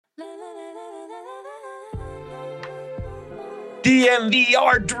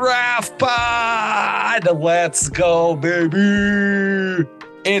DMVR Draft Pod. Let's go, baby.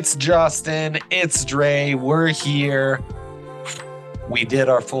 It's Justin. It's Dre. We're here. We did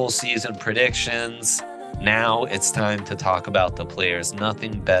our full season predictions. Now it's time to talk about the players.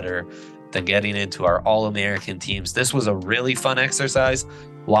 Nothing better than getting into our All-American teams. This was a really fun exercise.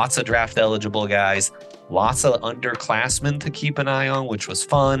 Lots of draft eligible guys. Lots of underclassmen to keep an eye on, which was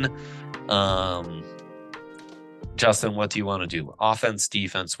fun. Justin, what do you want to do? Offense,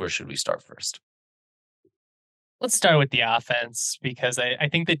 defense, where should we start first? Let's start with the offense because I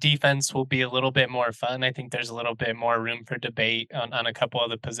think the defense will be a little bit more fun. I think there's a little bit more room for debate on a couple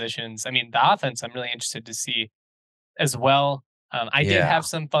of the positions. I mean, the offense, I'm really interested to see as well. I did have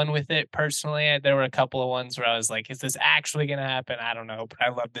some fun with it personally. There were a couple of ones where I was like, is this actually going to happen? I don't know, but I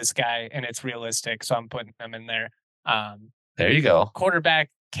love this guy and it's realistic. So I'm putting him in there. There you go. Quarterback,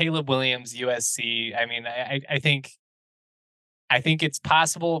 Caleb Williams, USC. I mean, I think it's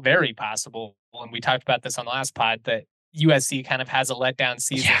possible, very possible, and we talked about this on the last pod, that USC kind of has a letdown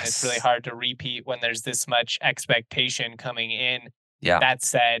season. Yes. It's really hard to repeat when there's this much expectation coming in. Yeah. That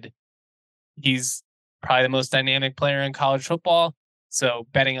said, he's probably the most dynamic player in college football. So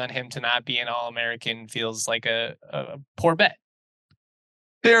betting on him to not be an All-American feels like a poor bet.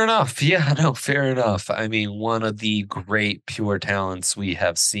 Fair enough. Yeah, no, fair enough. I mean, one of the great pure talents we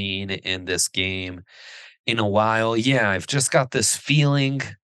have seen in this game in a while. Yeah, I've just got this feeling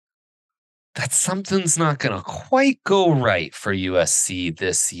that something's not going to quite go right for USC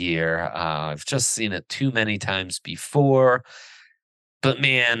this year. I've just seen it too many times before. But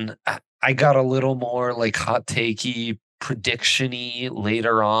man, I got a little more like hot takey, prediction-y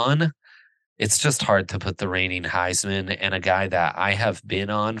later on. It's just hard to put the reigning Heisman and a guy that I have been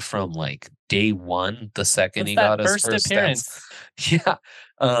on from like day one, the second he got his first appearance. Yeah.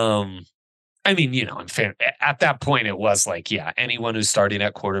 I mean, you know, in fair, at that point, it was like, yeah, anyone who's starting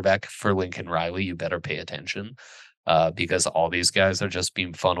at quarterback for Lincoln Riley, you better pay attention because all these guys are just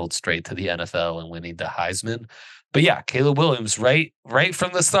being funneled straight to the NFL and winning the Heisman. But yeah, Caleb Williams, right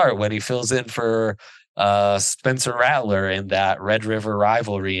from the start when he fills in for Spencer Rattler in that Red River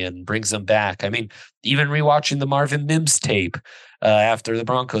rivalry and brings him back. I mean, even rewatching the Marvin Mims tape after the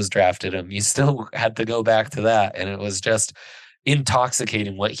Broncos drafted him, you still had to go back to that. And it was just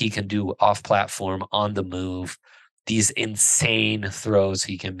intoxicating what he can do off platform, on the move, these insane throws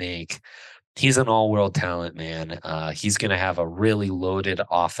he can make. He's an all-world talent, man. He's going to have a really loaded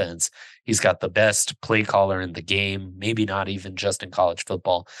offense. He's got the best play caller in the game, maybe not even just in college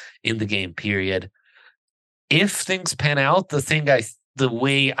football, in the game, period. If things pan out the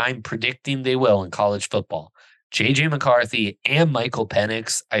way I'm predicting they will in college football, J.J. McCarthy and Michael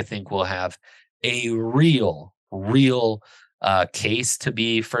Penix, I think, will have a real case to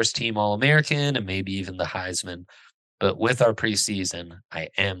be first-team All-American and maybe even the Heisman. But with our preseason, I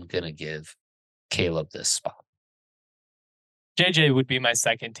am going to give Caleb this spot. JJ would be my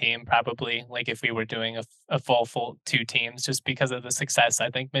second team, probably, like if we were doing a full two teams, just because of the success I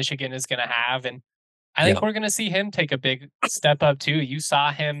think Michigan is going to have. And I think we're going to see him take a big step up too. You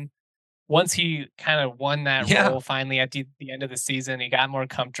saw him once he kind of won that role finally at the end of the season. He got more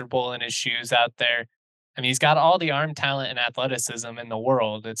comfortable in his shoes out there. I mean, he's got all the arm talent and athleticism in the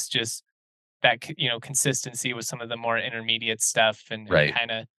world. It's just that, consistency with some of the more intermediate stuff and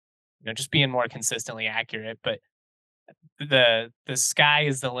kind of, just being more consistently accurate. But the sky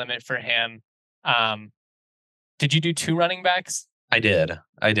is the limit for him. Did you do two running backs? I did.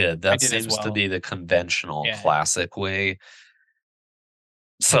 That seems to be the conventional classic way.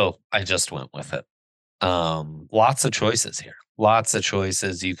 So I just went with it. Lots of choices here. Lots of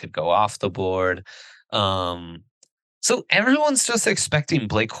choices. You could go off the board. So everyone's just expecting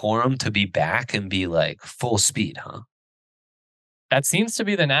Blake Corum to be back and be like full speed, huh? That seems to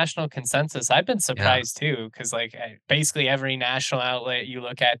be the national consensus. I've been surprised too, because like basically every national outlet you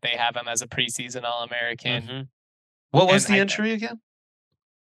look at, they have him as a preseason All-American. Mm-hmm. What was the injury again?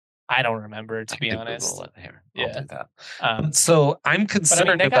 I don't remember, to be honest. Google it here. I'll do that. So I'm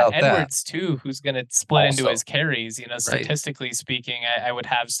concerned they about got Edwards too, who's going to split into his carries. Right. Statistically speaking, I would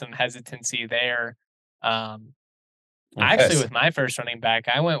have some hesitancy there. Actually, with my first running back,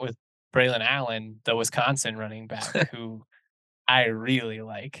 I went with Braylon Allen, the Wisconsin running back, who I really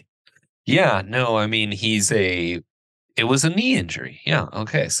like. Yeah, no, I mean, it was a knee injury. Yeah,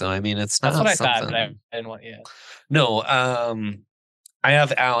 okay. So, I mean, it's not That's what something. I thought, but I didn't want, No, I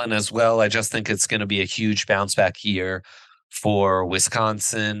have Allen as well. I just think it's going to be a huge bounce back year for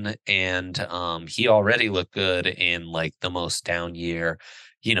Wisconsin. And he already looked good in like the most down year.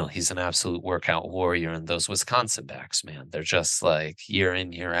 He's an absolute workout warrior. And those Wisconsin backs, man, they're just like year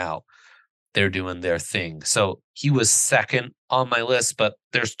in, year out. they're doing their thing. So he was second on my list, but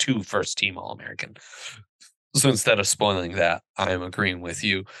there's 2 first-team All-American. So instead of spoiling that, I am agreeing with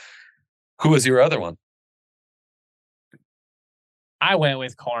you. Who was your other one? I went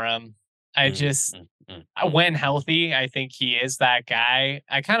with Corum. I Mm, just mm, mm. when healthy, I think he is that guy.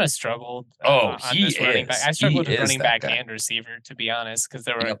 I kind of struggled Oh, on he this running back. is. I He struggled with is running that back guy. and receiver, to be honest, because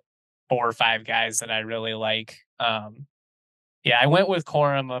there were Yep. 4 or 5 guys that I really like. Yeah, I went with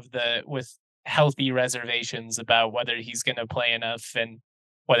Corum with healthy reservations about whether he's going to play enough and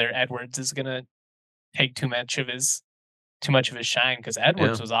whether Edwards is going to take too much of his shine because Yeah.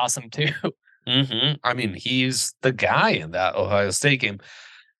 Edwards was awesome too. I mean, he's the guy in that Ohio State game.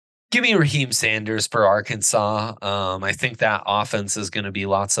 Give me Raheem Sanders for Arkansas. I think that offense is going to be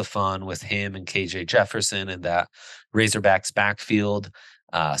lots of fun with him and KJ Jefferson and that Razorbacks backfield.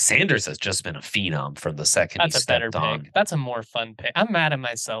 Sanders has just been a phenom from the second he That's a better stepped on. pick. That's a more fun pick. I'm mad at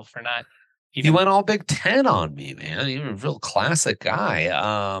myself for not He even. went all Big Ten on me, man. You're a real classic guy.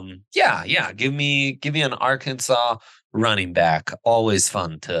 Yeah. Give me an Arkansas running back. Always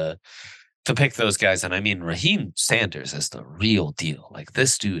fun to pick those guys. And I mean, Raheem Sanders is the real deal. Like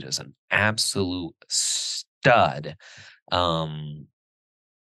this dude is an absolute stud. Um,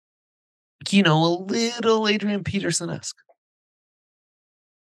 a little Adrian Peterson esque.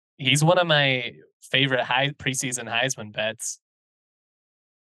 He's one of my favorite high preseason Heisman bets.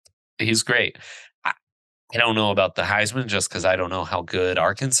 He's great. I, I don't know about the Heisman just because I don't know how good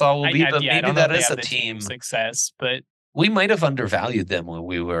Arkansas will be, but Yeah, I maybe don't know that if they is have a the team team. success, but We might have undervalued them when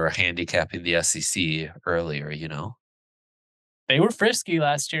we were handicapping the SEC earlier. they were frisky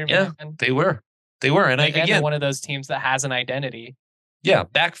last year, Yeah, man. they were. They were. And And I, again, they're again, one of those teams that has an identity. yeah,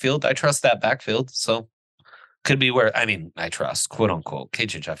 backfield. I trust that backfield. So could be where, I mean, I trust, quote unquote.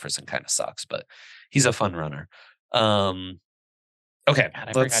 KJ Jefferson kind of sucks, but he's a fun runner. Um, okay, God,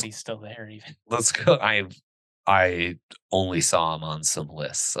 I forgot let's he's still there even. let's go. I only saw him on some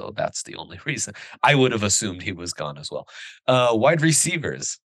lists, so that's the only reason. I would have assumed he was gone as well. Wide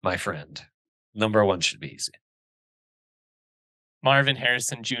receivers, my friend. Number one should be easy. Marvin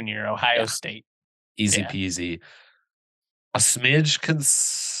Harrison Jr., Ohio Yeah, State. easy Yeah. peasy. A smidge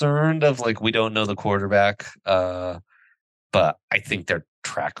concerned of like we don't know the quarterback, but I think their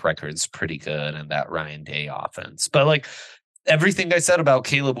track record's pretty good and that Ryan Day offense. But like everything I said about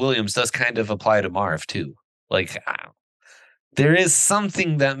Caleb Williams does kind of apply to Marv too. Like there is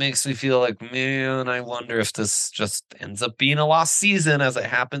something that makes me feel like, man, I wonder if this just ends up being a lost season as it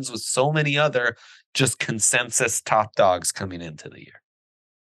happens with so many other just consensus top dogs coming into the year.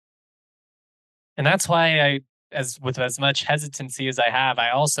 And that's why as much hesitancy as I have,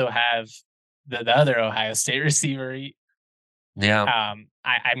 I also have the other Ohio State receiver. Yeah.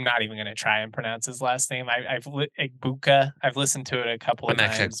 I'm not even going to try and pronounce his last name. Igbuka. I've listened to it a couple of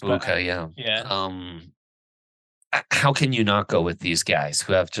Emeka times, but Egbuka, yeah. yeah, How can you not go with these guys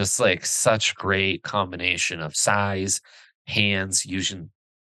who have just like such great combination of size, hands, using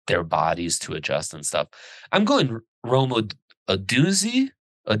their bodies to adjust and stuff? I'm going Rome Odunze,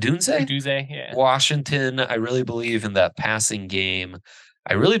 Uduze, yeah. Washington. I really believe in that passing game.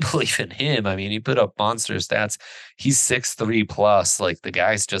 I really believe in him. I mean, he put up monster stats. He's 6'3 plus. Like the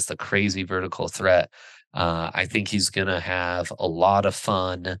guy's just a crazy vertical threat. I think he's gonna have a lot of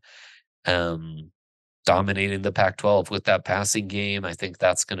fun. Um, Dominating the Pac-12 with that passing game. I think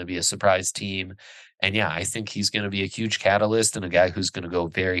that's going to be a surprise team. And yeah, I think he's going to be a huge catalyst and a guy who's going to go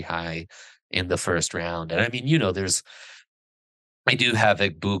very high in the first round. And I mean, I do have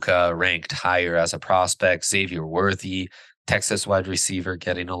Igbuka ranked higher as a prospect. Xavier Worthy, Texas wide receiver,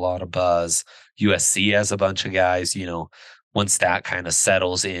 getting a lot of buzz. USC has a bunch of guys. Once that kind of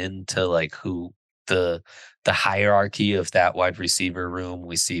settles into like who the the hierarchy of that wide receiver room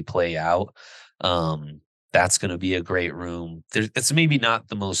we see play out, that's going to be a great room. It's maybe not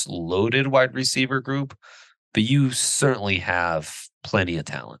the most loaded wide receiver group, but you certainly have plenty of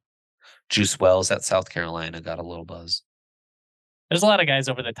talent. Juice Wells at South Carolina got a little buzz. There's a lot of guys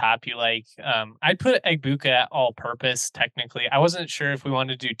over the top you like. I'd put Egbuka at all purpose, technically. I wasn't sure if we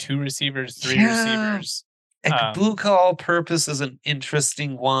wanted to do 2 receivers, 3 Yeah. receivers. Egbuka all purpose is an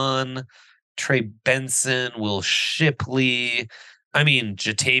interesting one. Trey Benson, Will Shipley. I mean,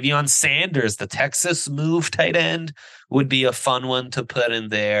 Jatavion Sanders, the Texas move tight end, would be a fun one to put in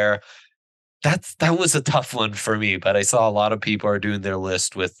there. That was a tough one for me, but I saw a lot of people are doing their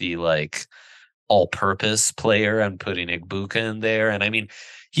list with the like all-purpose player and putting Igbuka in there. And I mean,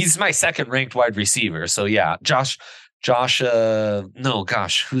 he's my second ranked wide receiver. So yeah, no,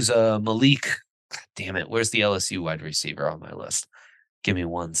 gosh, who's Malik? God damn it, where's the LSU wide receiver on my list? Give me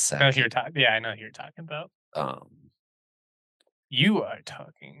one I know sec. who you're talking. Yeah, I know who you're talking about. Um, You are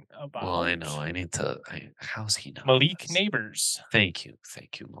talking Well, I know. about I need to. How's he not on Malik this? Neighbors. Thank you,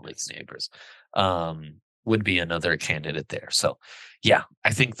 Malik Yes. Neighbors. Would be another candidate there. So, yeah,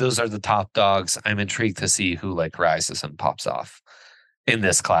 I think those are the top dogs. I'm intrigued to see who like rises and pops off in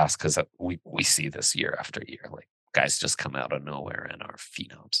this class because we see this year after year, like guys just come out of nowhere and are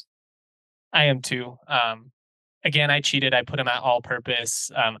phenoms. I am too. Again, I cheated. I put him at all purpose.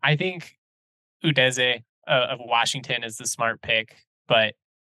 I think Udeze of Washington is the smart pick, but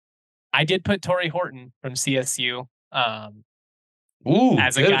I did put Torrey Horton from CSU Ooh,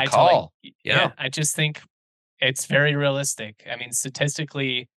 as a good guy to like, call. Yeah. yeah, I just think it's very realistic. I mean,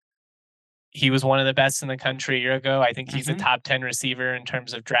 statistically, he was one of the best in the country a year ago. I think he's a Hmm. top 10 receiver in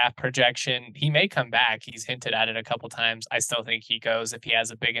terms of draft projection. He may come back. He's hinted at it a couple times. I still think he goes if he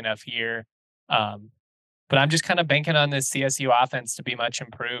has a big enough year. Um, but I'm just kind of banking on this CSU offense to be much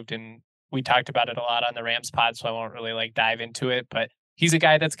improved. And we talked about it a lot on the Rams pod, so I won't really like dive into it. But he's a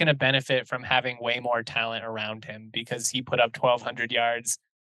guy that's going to benefit from having way more talent around him because he put up 1,200 yards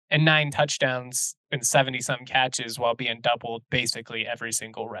and 9 touchdowns and 70 some catches while being doubled basically every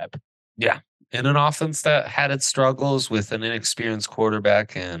single rep. Yeah. In an offense that had its struggles with an inexperienced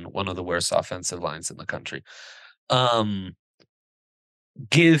quarterback and one of the worst offensive lines in the country. Um,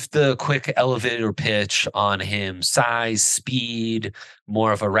 Give the quick elevator pitch on him: size, speed,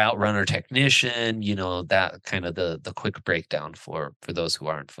 more of a route runner technician, that kind of the quick breakdown for those who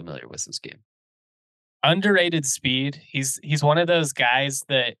aren't familiar with his game. Underrated speed. He's one of those guys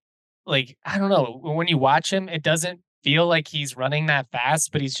that like I don't know, when you watch him, it doesn't feel like he's running that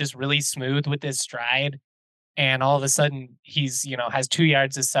fast, but he's just really smooth with his stride. And all of a sudden he's, has 2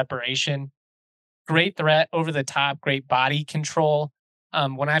 yards of separation. Great threat over the top, great body control.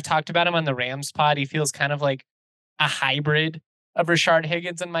 When I've talked about him on the Rams pod, he feels kind of like a hybrid of Rashard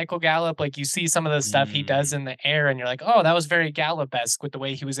Higgins and Michael Gallup. Like you see some of the stuff he does Mm, in the air, and you're like, oh, that was very Gallup esque with the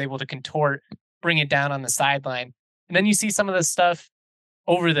way he was able to contort, bring it down on the sideline. And then you see some of the stuff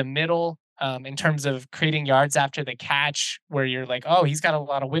over the middle in terms of creating yards after the catch, where you're like, oh, he's got a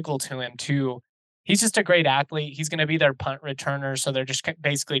lot of wiggle to him too. He's just a great athlete. He's going to be their punt returner, so they're just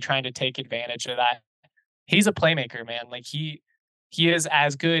basically trying to take advantage of that. He's a playmaker, man. Like he is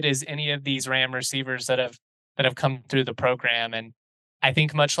as good as any of these Ram receivers that have come through the program. And I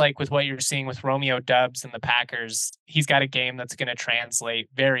think much like with what you're seeing with Romeo Dubs and the Packers, he's got a game that's going to translate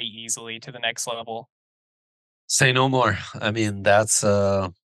very easily to the next level. say no more. I mean, there's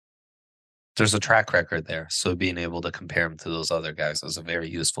a track record there. So being able to compare him to those other guys is a very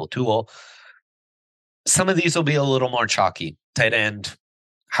useful tool. Some of these will be a little more chalky. Tight end,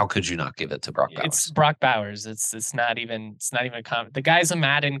 how could you not give it to Brock It's Bowers? Brock Bowers. It's not even a the guy's a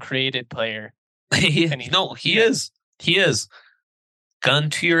Madden created player, and he No, he yeah. is. He is. Gun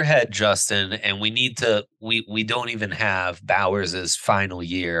to your head, Justin, and we don't even have Bowers's final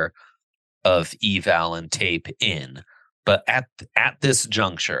year of eval and tape in. But at this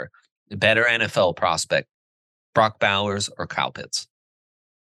juncture, the better NFL prospect, Brock Bowers or Kyle Pitts?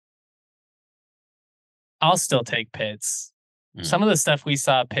 I'll still take Pitts. Mm. Some of the stuff we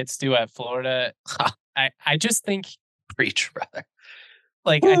saw Pitts do at Florida, I just think Preach, brother.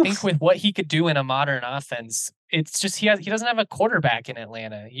 I Woo. think with what he could do in a modern offense, it's just he doesn't have a quarterback in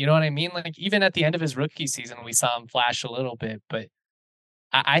Atlanta. You know what I mean? Like even at the end of his rookie season, we saw him flash a little bit, but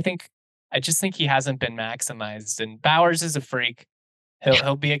I think I just think he hasn't been maximized. And Bowers is a freak. He'll Yeah.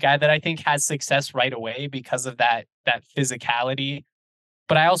 he'll be a guy that I think has success right away because of that physicality.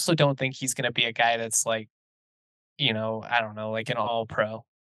 But I also don't think he's going to be a guy that's like, I don't know, like an all pro.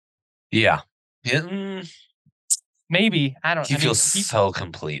 Yeah. Yeah, Maybe I don't. he I feels mean, so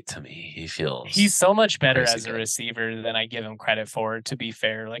complete to me. He he's feels so much better crazy as a good. receiver than I give him credit for, to be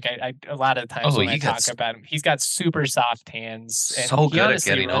fair. Like I a lot of times Oh, when I he talk gets about him, he's got super soft hands and so he good at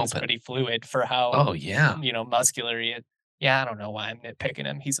honestly getting runs open. pretty fluid for how, Oh, yeah. muscular he is. Yeah, I don't know why I'm nitpicking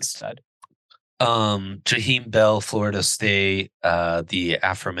him. He's a stud. Jaheim Bell, Florida State, the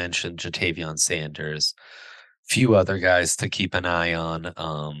aforementioned Jatavion Sanders, few other guys to keep an eye on.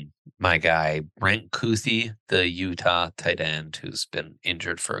 My guy, Brent Kuthi, the Utah tight end who's been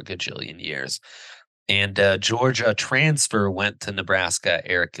injured for a gajillion years. And Georgia transfer went to Nebraska,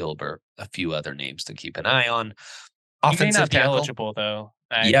 Eric Gilbert, a few other names to keep an eye on. He may Offensive not be tackle. eligible though.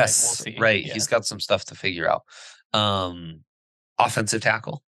 I we'll Yes, see. right. Yeah. He's got some stuff to figure out. Um, Offensive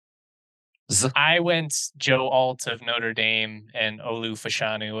tackle. I went Joe Alt of Notre Dame and Olu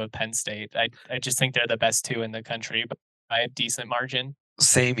Fashanu of Penn State. I just think they're the best two in the country, but by a decent margin.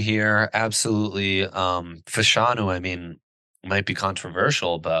 Same here, absolutely. Fashanu, I mean, might be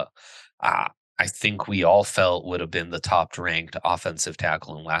controversial, but uh, I think we all felt would have been the top ranked offensive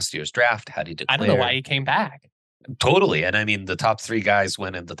tackle in last year's draft had he I don't know why declared. he came back. Totally. And I mean, the top 3 guys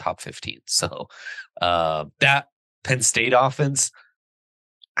went in the top 15. So, that Penn State offense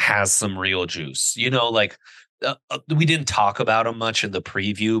has some real juice. Like, we didn't talk about him much in the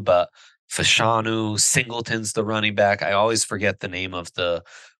preview, but Fashanu, Singleton's the running back. I always forget the name of the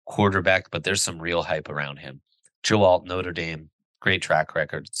quarterback, but there's some real hype around him. Joe Alt, Notre Dame, great track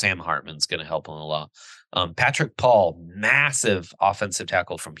record. Sam Hartman's going to help him a lot. Patrick Paul, massive offensive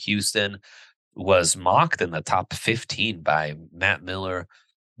tackle from Houston, was mocked in the top 15 by Matt Miller.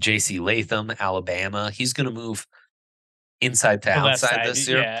 JC Latham, Alabama. He's going to move inside to The left outside side, this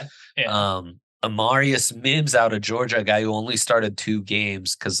year. yeah, yeah. Amarius Mims out of Georgia, a guy who only started 2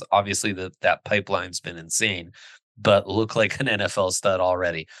 games because obviously that pipeline's been insane, but look like an NFL stud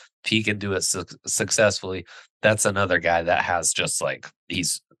already. If he can do it successfully, that's another guy that has just like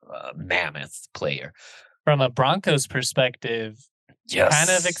he's a mammoth player. From a Broncos perspective, kind of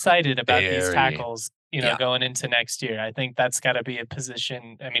Yes, excited about these very. tackles, Yeah, going into next year. I think that's got to be a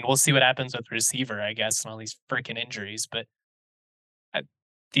position. I mean, we'll see what happens with receiver, I guess, and all these freaking injuries, but I,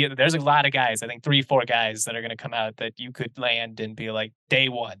 there's a lot of guys. I think 3, 4 guys that are going to come out that you could land and be like day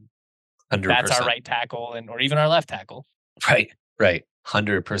one. That's our 100%. right tackle, and or even our left tackle. Right, right,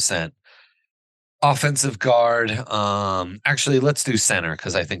 100%. Offensive guard. Actually, let's do center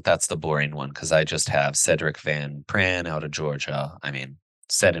because I think that's the boring one because I just have Cedric Van Pran out of Georgia. I mean,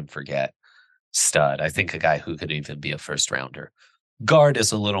 set and forget. Stud. I think a guy who could even be a first rounder. Guard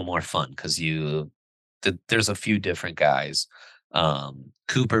is a little more fun because there's a few different guys.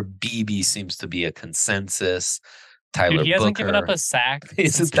 Cooper Beebe seems to be a consensus. Dude, Tyler he hasn't given up Booker. a sack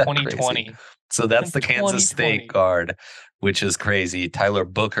since Isn't that crazy? 2020. So that's Since the Kansas State 2020. guard, which is crazy. Tyler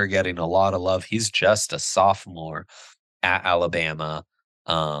Booker getting a lot of love. He's just a sophomore at Alabama.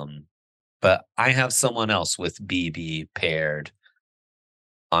 But I have someone else with BB paired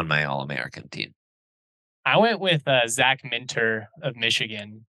on my All-American team. I went with Zach Minter of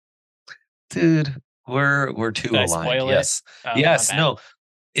Michigan. Dude, we're too Did I aligned. spoil it? Yes. Oh, my Yes. bad. No.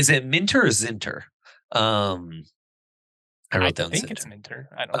 Is it Minter or Zinter? Um, I I wrote down think it's Zinter. Minter.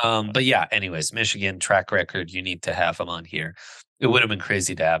 I don't know. But yeah, anyways, Michigan track record, you need to have him on here. It would have been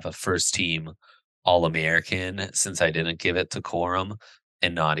crazy to have a first team All-American since I didn't give it to Corum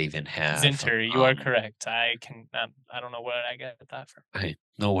and not even have Zinter, you are correct. I don't know where I got that from. hey,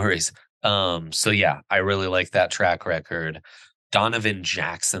 no worries. So yeah, I really like that track record. Donovan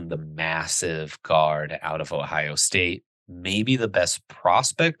Jackson, the massive guard out of Ohio State, maybe the best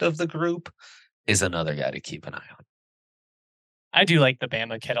prospect of the group, is another guy to keep an eye on. I do like the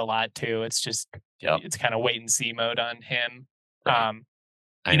Bama kid a lot too. It's just Yep. it's kind of wait and see mode on him. Right.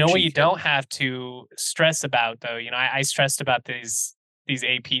 You know what IMG you kid. don't have to stress about though. I stressed about these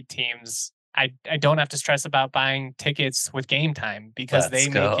AP teams. I don't have to stress about buying tickets with Game Time because Let's they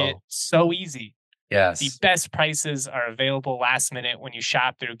make it go. so easy. The Yes. best prices are available last minute when you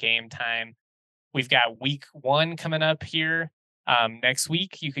shop through Game Time. We've got week 1 coming up here. Next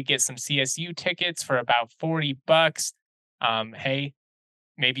week, you could get some CSU tickets for about $40. Hey,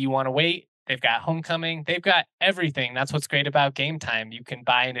 maybe you want to wait. They've got homecoming. They've got everything. That's what's great about Game Time. You can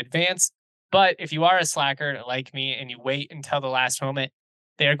buy in advance. But if you are a slacker like me and you wait until the last moment,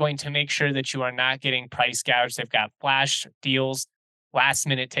 they're going to make sure that you are not getting price gouged. They've got flash deals, last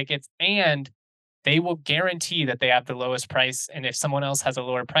minute tickets, and they will guarantee that they have the lowest price. And if someone else has a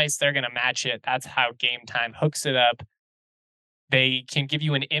lower price, they're going to match it. That's how Game Time hooks it up. They can give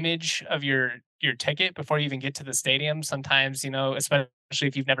you an image of your ticket before you even get to the stadium. Sometimes, especially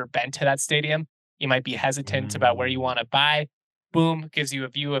if you've never been to that stadium, you might be hesitant about where you Mm, want to buy. Boom, gives you a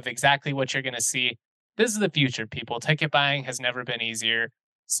view of exactly what you're going to see. This is the future, people. Ticket buying has never been easier.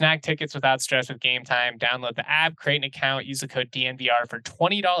 Snag tickets without stress with Game Time. Download the app, create an account, use the code DNVR for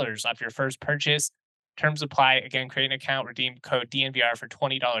 $20 off your first purchase. Terms apply. Again, create an account, redeem code DNVR for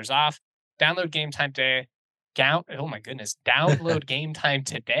 $20 off. Download Game Time today. Oh my goodness. Download Game Time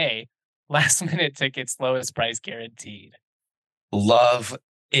today. Last minute tickets, lowest price guaranteed. love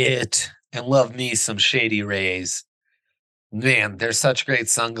it. And love me some Shady Rays. Man, they're such great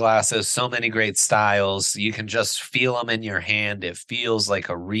sunglasses, so many great styles. You can just feel them in your hand. It feels like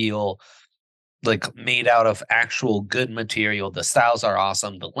a real, like made out of actual good material. The styles are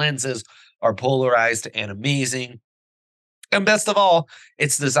awesome. The lenses are polarized and amazing. And best of all,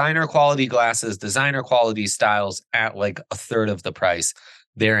 it's designer quality glasses, designer quality styles at like a third of the price.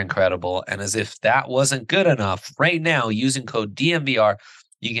 They're incredible. And as if that wasn't good enough, right now, using code DMVR,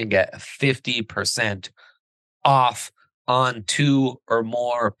 you can get 50% off on 2 or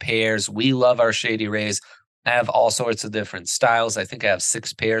more pairs. We love our Shady Rays. I have all sorts of different styles. I think I have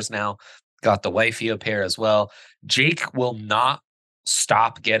 6 pairs now. Got the wifey a pair as well. Jake will not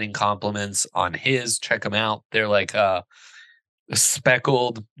stop getting compliments on his. Check them out. They're like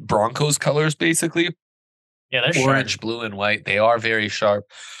speckled Broncos colors, basically Yeah, they're sharp. orange, blue, and white. They are very sharp.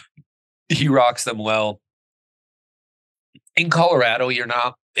 He rocks them well. In Colorado, you're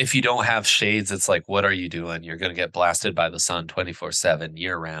not, if you don't have shades, it's like, what are you doing? You're going to get blasted by the sun 24/7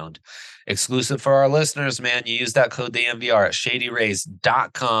 year round. Exclusive for our listeners, man. You use that code DMVR at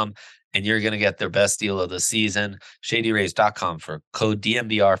shadyrays.com and you're going to get their best deal of the season. Shadyrays.com for code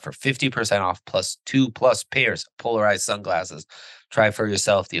DMVR for 50% off plus 2+ pairs of polarized sunglasses. Try for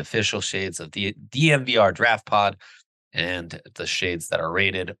yourself the official shades of the DMVR Draft Pod and the shades that are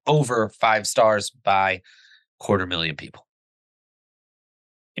rated over 5 stars by 250,000 people.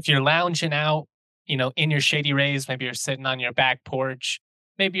 If you're lounging out, in your Shady Rays, maybe you're sitting on your back porch,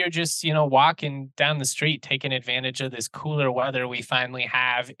 maybe you're just, walking down the street, taking advantage of this cooler weather we finally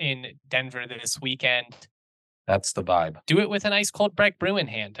have in Denver this weekend. That's the vibe. Do it with an ice cold Breck brew in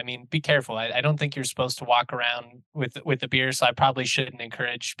hand. I mean, be careful. I don't think you're supposed to walk around with the beer, so I probably shouldn't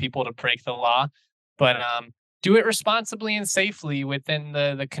encourage people to break the law. But do it responsibly and safely within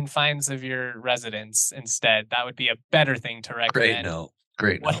the confines of your residence instead. That would be a better thing to Great recommend. note.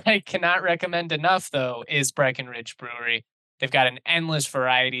 Great note. What I cannot recommend enough, though, is Breckenridge Brewery. They've got an endless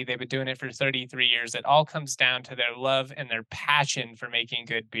variety. They've been doing it for 33 years. It all comes down to their love and their passion for making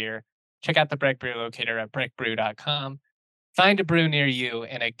good beer. Check out the Breck Brew locator at breckbrew.com. Find a brew near you.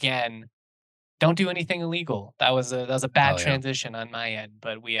 And again, don't do anything illegal. That was a bad transition on my end,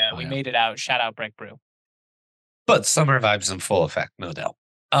 but we made it out. Shout out Breck Brew. But summer vibes in full effect, no doubt.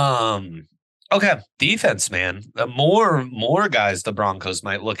 Okay, defense, man. More guys the Broncos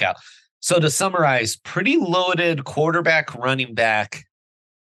might look out. So to summarize, pretty loaded quarterback, running back,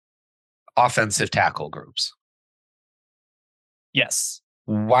 offensive tackle groups. Yes.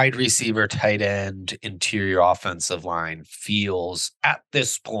 Wide receiver, tight end, interior offensive line feels at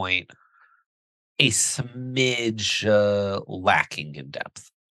this point a smidge lacking in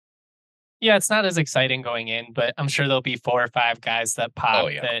depth. Yeah, it's not as exciting going in, but I'm sure there'll be 4 or 5 guys that pop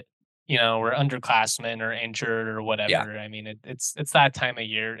that were underclassmen or injured or whatever. Yeah. I mean, it's that time of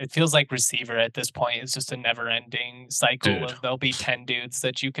year. It feels like receiver at this point is just a never-ending cycle of there'll be 10 dudes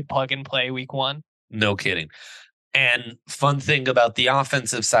that you could plug and play week 1. No kidding. And fun thing about the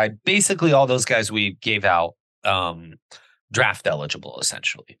offensive side, basically all those guys we gave out draft eligible,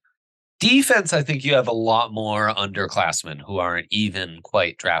 essentially. Defense, I think you have a lot more underclassmen who aren't even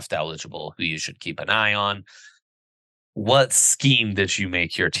quite draft eligible, who you should keep an eye on. What scheme did you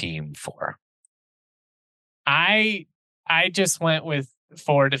make your team for? I just went with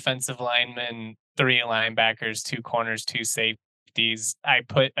 4 defensive linemen, 3 linebackers, 2 corners, 2 safeties. I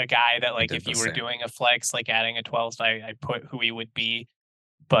put a guy that, like, if you were doing a flex, like adding a 12th, I put who he would be.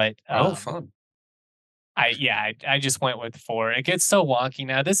 But fun. I just went with 4. It gets so wonky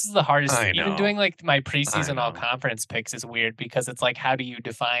now. This is the hardest. I know. Even doing like my preseason all conference picks is weird because it's like, how do you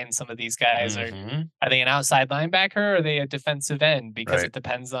define some of these guys? Are they an outside linebacker or are they a defensive end? Because it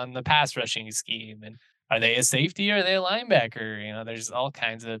depends on the pass rushing scheme. And are they a safety or are they a linebacker? There's all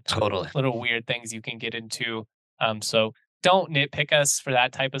kinds of little weird things you can get into. So don't nitpick us for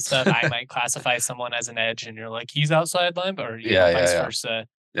that type of stuff. I might classify someone as an edge and you're like, he's outside linebacker, or vice versa.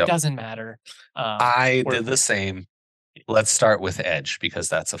 Yep. Doesn't matter. I did the same. Let's start with edge because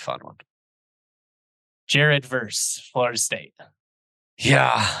that's a fun one. Jared Verse, Florida State.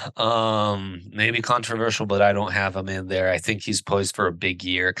 Yeah, maybe controversial, but I don't have him in there. I think he's poised for a big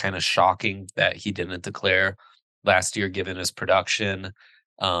year. Kind of shocking that he didn't declare last year given his production.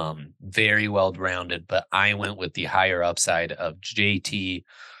 Very well-rounded, but I went with the higher upside of JT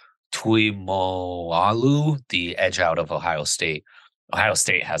Tuimoalu, the edge out of Ohio State. Ohio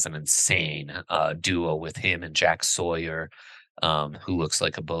State has an insane duo with him and Jack Sawyer, who looks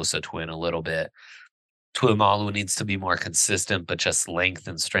like a Bosa twin a little bit. Tuimalu needs to be more consistent, but just length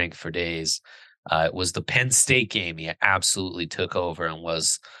and strength for days. It was the Penn State game. He absolutely took over and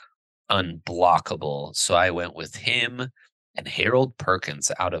was unblockable. So I went with him and Harold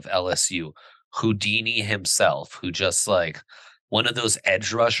Perkins out of LSU. Houdini himself, who just like one of those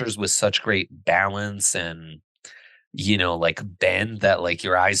edge rushers with such great balance and like bend that like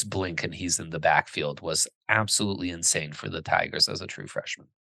your eyes blink and he's in the backfield, was absolutely insane for the Tigers as a true freshman.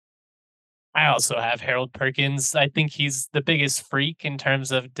 I also have Harold Perkins. I think he's the biggest freak in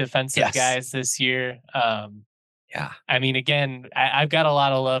terms of defensive guys this year. Yeah. I mean, again, I've got a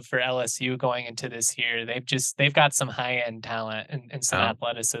lot of love for LSU going into this year. They've got some high end talent and some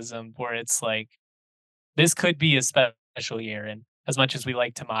athleticism where it's like, this could be a special year. And as much as we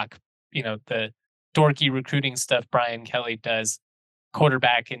like to mock, the dorky recruiting stuff Brian Kelly does,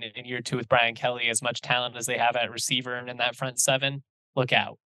 quarterback in year 2 with Brian Kelly, as much talent as they have at receiver and in that front 7, look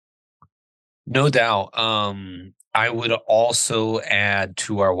out. No doubt. I would also add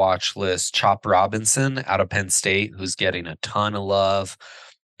to our watch list Chop Robinson out of Penn State, who's getting a ton of love,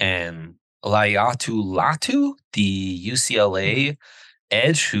 and Layatu Latu, the Mhm. UCLA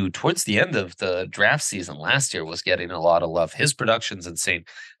edge, who towards the end of the draft season last year was getting a lot of love. His production's insane.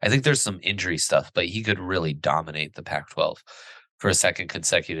 I think there's some injury stuff, but he could really dominate the Pac-12 for a second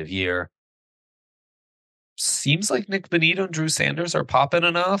consecutive year. Seems like Nick Benito and Drew Sanders are popping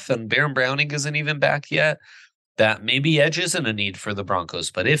enough, and Baron Browning isn't even back yet. That maybe edge isn't a need for the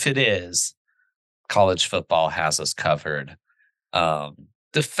Broncos, but if it is, college football has us covered.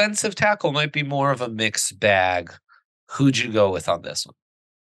 Defensive tackle might be more of a mixed bag. Who'd you go with on this one?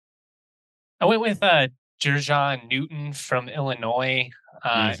 I went with Jerjon Newton from Illinois.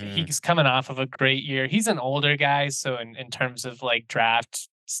 Hmm. He's coming off of a great year. He's an older guy, so in terms of like draft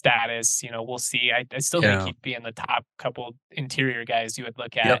status, we'll see. I still think Yeah. he'd be in the top couple interior guys you would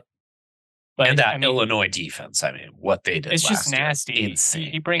look Yep. at. And But that I mean, Illinois defense, I mean, what they did it's just last year, nasty. He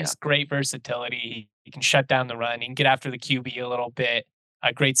insane. Yeah. brings great versatility. He can shut down the run. He can get after the QB a little bit.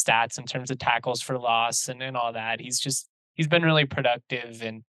 Great stats in terms of tackles for loss and all that. He's been really productive,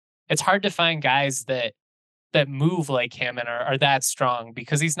 and it's hard to find guys that move like him and are that strong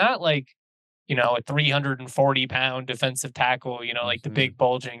because he's not like a 340-pound defensive tackle. Like the Hmm. big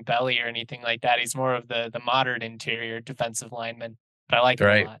bulging belly or anything like that. He's more of the modern interior defensive lineman. But I like him a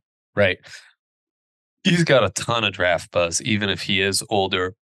Right. lot. Right. He's got a ton of draft buzz, even if he is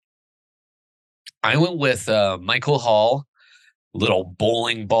older. I went with Michael Hall, little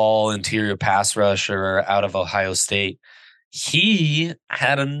bowling ball interior pass rusher out of Ohio State. He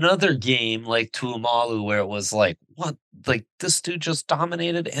had another game like Tuamalu where it was like, what? Like this dude just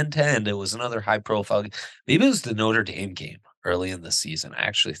dominated end to end. It was another high profile. Maybe it was the Notre Dame game early in the season. I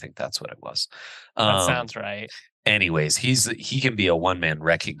actually think that's what it was. That Um, sounds right. Anyways, he can be a one man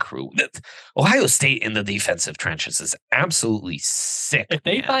wrecking crew. Ohio State in the defensive trenches is absolutely sick, If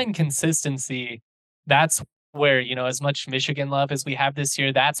they man. find consistency, that's where, as much Michigan love as we have this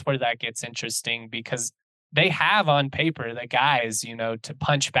year, that's where that gets interesting because they have on paper the guys, to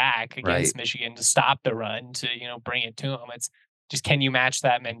punch back Right. against Michigan, to stop the run, to, bring it to them. It's just, can you match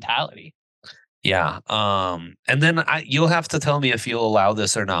that mentality? Yeah. And then you'll have to tell me if you'll allow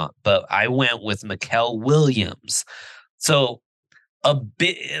this or not. But I went with Mikel Williams. So a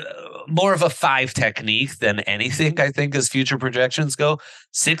bit more of a five technique than anything, I think, as future projections go.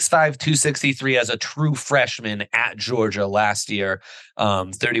 6'5", 263 as a true freshman at Georgia last year.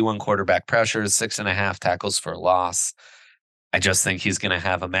 31 quarterback pressures, 6.5 tackles for loss. I just think he's going to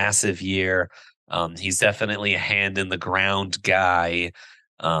have a massive year. He's definitely a hand in the ground guy.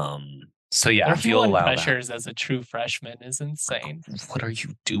 So yeah, if you'll 31 allow that. pressures as a true freshman is insane. What are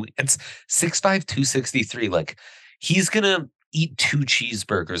you doing? It's 6'5", 263. Like he's gonna eat two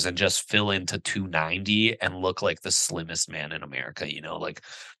cheeseburgers and just fill into 290 and look like the slimmest man in America, like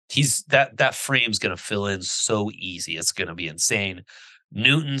he's that frame's gonna fill in so easy. It's gonna be insane.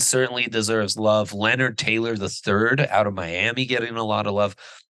 Newton certainly deserves love. Leonard Taylor the third out of Miami getting a lot of love.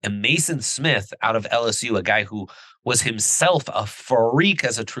 And Mason Smith out of LSU, a guy who was himself a freak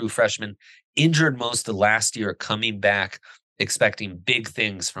as a true freshman, injured most of last year, coming back, expecting big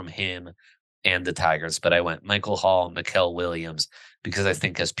things from him and the Tigers. But I went Michael Hall, Mikel Williams, because I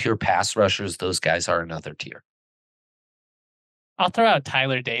think as pure pass rushers, those guys are another tier. I'll throw out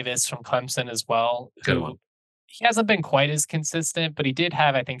Tyler Davis from Clemson as well, Good one. who he hasn't been quite as consistent, but he did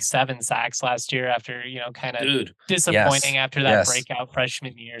have, I think, 7 sacks last year after, kind of Dude. disappointing Yes. after that Yes. breakout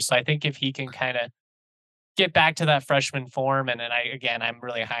freshman year. So I think if he can kind of get back to that freshman form, and then I'm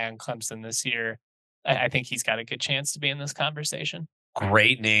really high on Clemson this year. I think he's got a good chance to be in this conversation.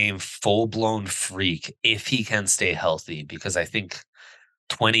 Great name, full blown freak, if he can stay healthy, because I think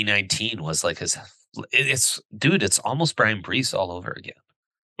 2019 was like it's almost Brian Brees all over again.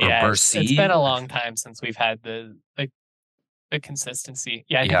 Or Yeah, it's been Bursey. a long time since we've had the consistency.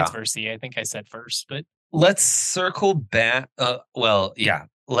 Yeah, I think it's Yeah. Versi. I think I said first, but Let's circle back. Well, yeah.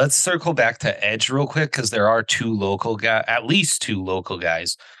 Let's circle back to Edge real quick because there are at least two local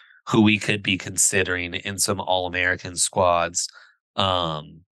guys who we could be considering in some All-American squads.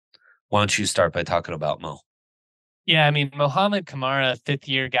 Um, why don't you start by talking about Mo? yeah, I mean, Mohamed Kamara,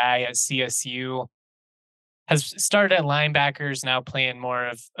 5th-year guy at CSU, has started at linebackers, now playing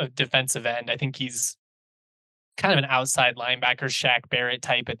more of defensive end. I think he's kind of an outside linebacker, Shaq Barrett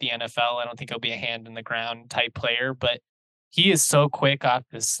type at the NFL. I don't think he'll be a hand in the ground type player, but he is so quick off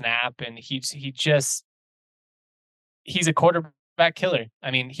the snap, and he's a quarterback killer.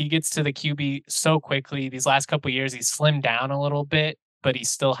 I mean, he gets to the QB so quickly. These last couple of years, he's slimmed down a little bit, but he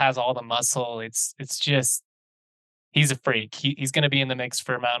still has all the muscle. It's just he's a freak. He's going to be in the mix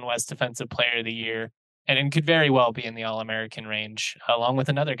for Mountain West Defensive Player of the Year, and could very well be in the All-American range, along with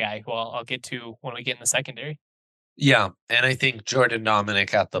another guy who I'll get to when we get in the secondary. Yeah, and I think Jordan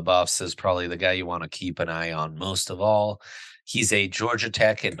Dominic at the Buffs is probably the guy you want to keep an eye on most of all. He's a Georgia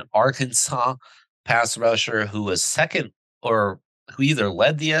Tech and Arkansas pass rusher who was second or who either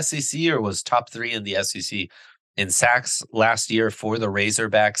led the SEC or was top 3 in the SEC in sacks last year for the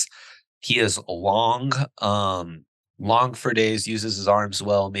Razorbacks. He is long for days, uses his arms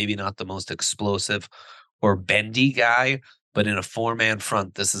well, maybe not the most explosive or bendy guy, but in a four-man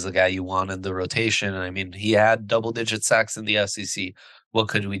front, this is a guy you want in the rotation. And I mean, he had double-digit sacks in the SEC. What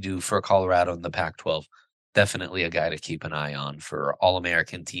could we do for Colorado in the Pac-12? Definitely a guy to keep an eye on for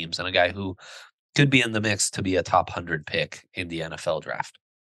All-American teams and a guy who could be in the mix to be a top 100 pick in the NFL draft.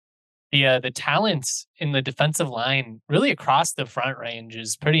 The talents in the defensive line, really across the front range,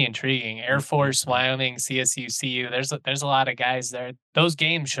 is pretty intriguing. Air Force, Mhm. Wyoming, CSU, CU. There's a lot of guys there. Those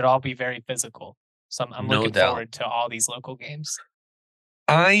games should all be very physical. So I'm No looking doubt. forward to all these local games.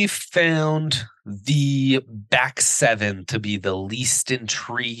 I found the back seven to be the least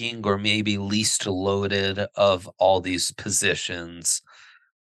intriguing or maybe least loaded of all these positions,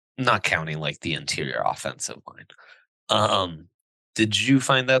 not counting like the interior offensive line. Um, did you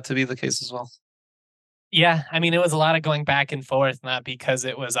find that to be the case as well? Yeah, I mean, it was a lot of going back and forth, not because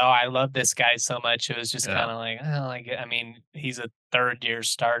it was, oh, I love this guy so much. It was just Yeah. kind of like, oh, I mean, he's a third year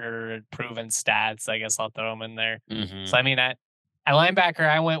starter, proven stats. I guess I'll throw him in there. Hmm. So I mean, at linebacker,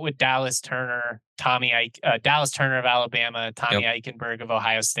 I went with Dallas Turner of Alabama, Tommy Yep. Eichenberg of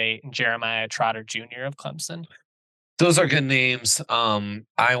Ohio State, and Jeremiah Trotter Jr. of Clemson. Those are good names.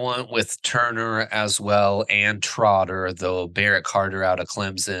 I went with Turner as well and Trotter, though Barrett Carter out of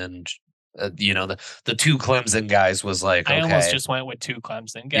Clemson. The two Clemson guys was like, I almost okay, just went with two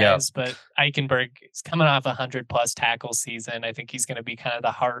Clemson yeah, guys, but Eichenberg is coming off 100+ tackle season. I think he's going to be kind of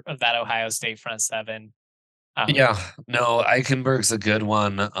the heart of that Ohio State front seven. Um, yeah. No, Eichenberg's a good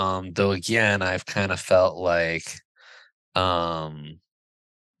one. Though again, I've kind of felt like, um,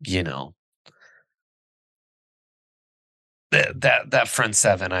 you know, that front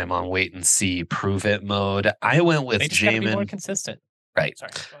seven, I'm on wait and see, prove it mode. I went they with just got to be more Jamin. consistent. Right.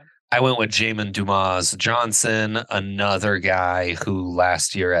 Sorry, go ahead. I went with Jamin Dumas Johnson, another guy who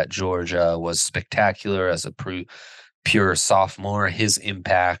last year at Georgia was spectacular as a pure sophomore. His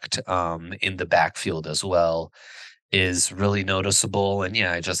impact in the backfield as well is really noticeable. And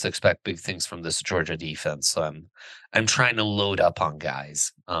yeah, I just expect big things from this Georgia defense. So I'm trying to load up on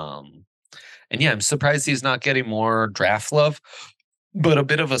guys. And yeah, I'm surprised he's not getting more draft love, but a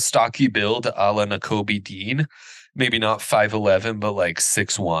bit of a stocky build a la Nakobe Dean. Maybe not 5'11, but like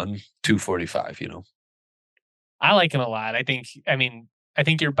 6'1, 245, I like him a lot. I think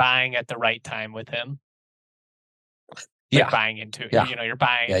you're buying at the right time with him. Like Yeah. buying into it. Yeah. You're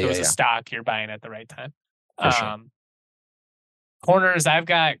buying Yeah. if it Yeah. was a Yeah. stock, you're buying at the right time. For sure. Um, Corners, I've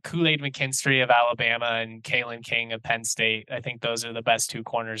got Kool-Aid McKinstry of Alabama and Kalen King of Penn State. I think those are the best two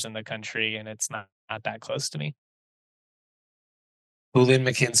corners in the country, and it's not that close to me. Julian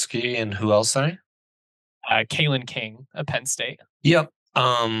McKinsky and who else? Sorry. Kalen King of Penn State. Yep.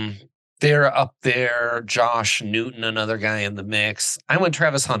 They're up there. Josh Newton, another guy in the mix. I went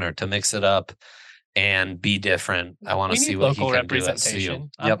Travis Hunter to mix it up and be different. I want to We see need what he local can do at CU.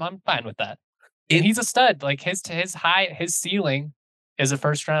 representation. Yep. I'm fine with that. And It he's a stud. Like his ceiling is a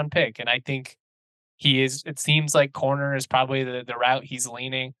first round pick. And I think he is it seems like corner is probably the route he's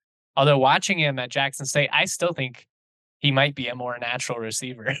leaning. Although watching him at Jackson State, I still think he might be a more natural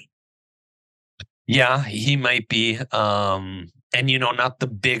receiver. Yeah, he might be. And not the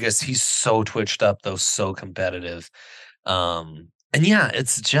biggest. He's so twitched up, though, so competitive. And yeah,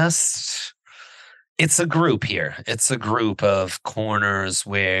 it's a group here. It's a group of corners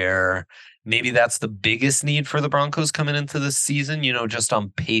where maybe that's the biggest need for the Broncos coming into this season, just on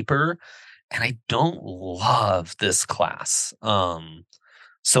paper. And I don't love this class.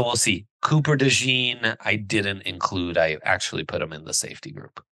 So we'll see. Cooper DeJean, I didn't include. I actually put him in the safety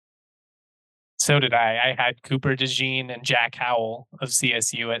group. So did I. I had Cooper DeJean and Jack Howell of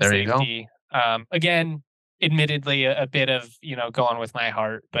CSU at There you go. safety. Again, admittedly, a bit of going with my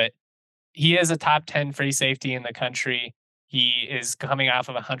heart, but he is a top 10 free safety in the country. He is coming off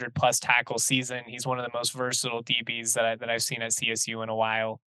of 100+ tackle season. He's one of the most versatile DBs that I've seen at CSU in a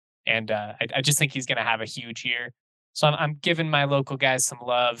while, and I just think he's going to have a huge year. So I'm giving my local guys some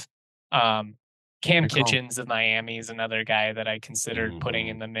love. Um, Cam Good call. Kitchens of Miami is another guy that I considered putting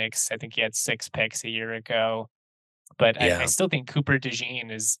in Mhm. the mix. I think he had 6 picks a year ago, but I Yeah. still think Cooper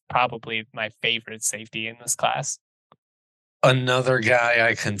DeJean is probably my favorite safety in this class. Another guy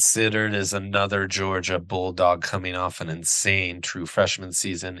I considered is another Georgia Bulldog coming off an insane true freshman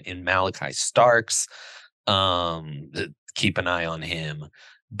season in Malachi Starks. Keep an eye on him.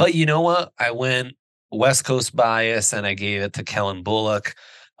 But you know what? I went West Coast bias and I gave it to Kellen Bullock.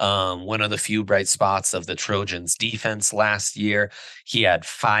 One of the few bright spots of the Trojans defense last year. He had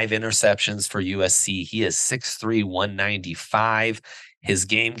 5 interceptions for USC. He is 6'3", 195. His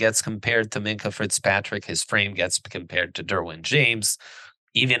game gets compared to Minka Fitzpatrick. His frame gets compared to Derwin James.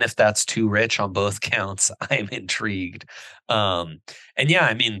 Even if that's too rich on both counts, I'm intrigued. And yeah,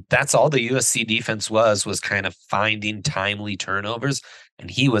 I mean, that's all the USC defense was kind of finding timely turnovers. And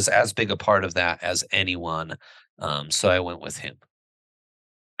he was as big a part of that as anyone. So I went with him.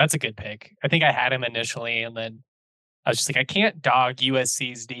 That's a good pick. I think I had him initially, and then I was just like, I can't dog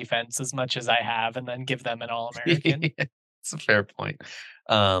USC's defense as much as I have, and then give them an All-American. It's a fair point.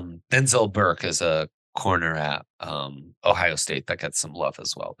 Denzel Burke is a corner at Ohio State that gets some love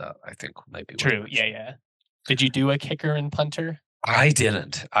as well. That I think might be true. Yeah. Did you do a kicker and punter? I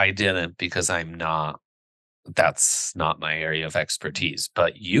didn't because I'm not. That's not my area of expertise.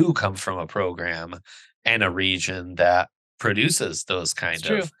 But you come from a program and a region that produces those kind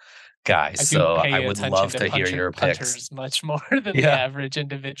of guys. So I would love to hear your picks. Punters much more than the average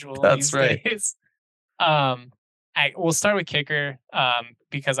individual these days. We'll start with kicker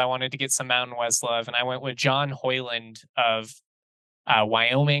because I wanted to get some Mountain West love, and I went with John Hoyland of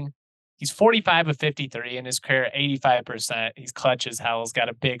Wyoming. He's 45 of 53 in his career, 85%. He's clutch as hell. He's got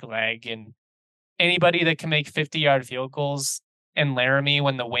a big leg, and anybody that can make 50-yard field goals in Laramie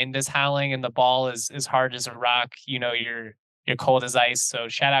when the wind is howling and the ball is as hard as a rock, you're cold as ice. So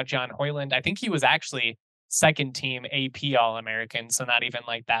shout out John Hoyland. I think he was actually second team AP All-American, so not even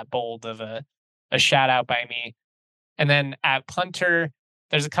like that bold of a shout out by me. And then at punter,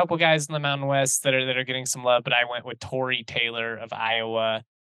 there's a couple guys in the Mountain West that are getting some love, but I went with Torrey Taylor of Iowa.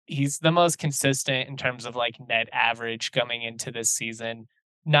 He's the most consistent in terms of like net average coming into this season.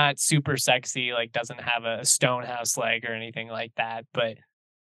 Not super sexy, like doesn't have a stonehouse leg or anything like that, but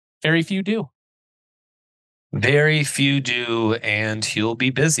very few do. Very few do, and he'll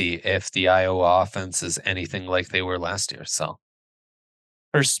be busy if the Iowa offense is anything like they were last year. So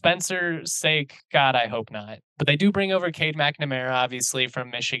for Spencer's sake, God, I hope not. But they do bring over Cade McNamara, obviously,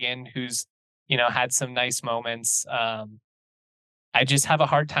 from Michigan, who's, had some nice moments. I just have a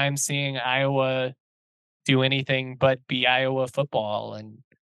hard time seeing Iowa do anything but be Iowa football. And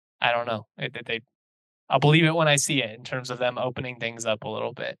I don't know. I'll believe it when I see it in terms of them opening things up a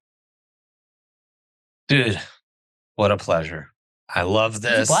little bit. Dude, what a pleasure. I love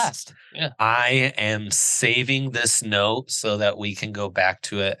this. It's a blast. Yeah. I am saving this note so that we can go back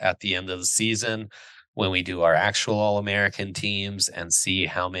to it at the end of the season when we do our actual All-American teams and see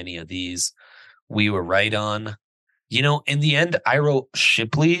how many of these we were right on. In the end, I wrote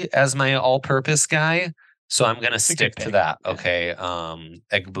Shipley as my all-purpose guy, so I'm going to stick to that. Yeah. Okay.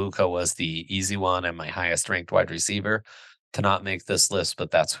 Egbuka was the easy one and my highest ranked wide receiver to not make this list,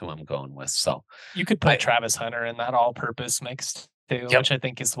 but that's who I'm going with. So you could put Travis Hunter in that all-purpose mix too, which I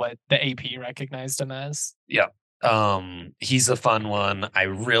think is what the AP recognized him as. Yep. He's a fun one. I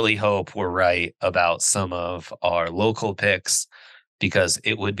really hope we're right about some of our local picks because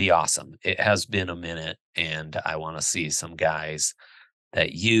it would be awesome. It has been a minute, and I want to see some guys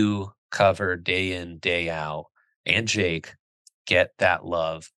that you cover day in, day out, and Jake get that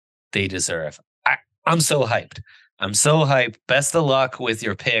love they deserve. I'm so hyped. Best of luck with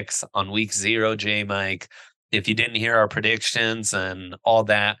your picks on week 0, J Mike. If you didn't hear our predictions and all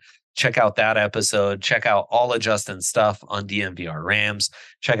that, check out that episode. Check out all of Justin's stuff on DMVR Rams.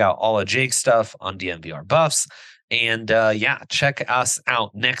 Check out all of Jake's stuff on DMVR Buffs. And check us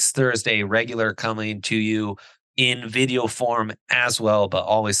out next Thursday, regular coming to you in video form as well, but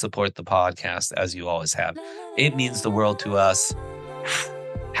always support the podcast as you always have. It means the world to us.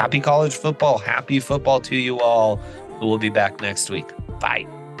 Happy college football. Happy football to you all. We'll be back next week. Bye.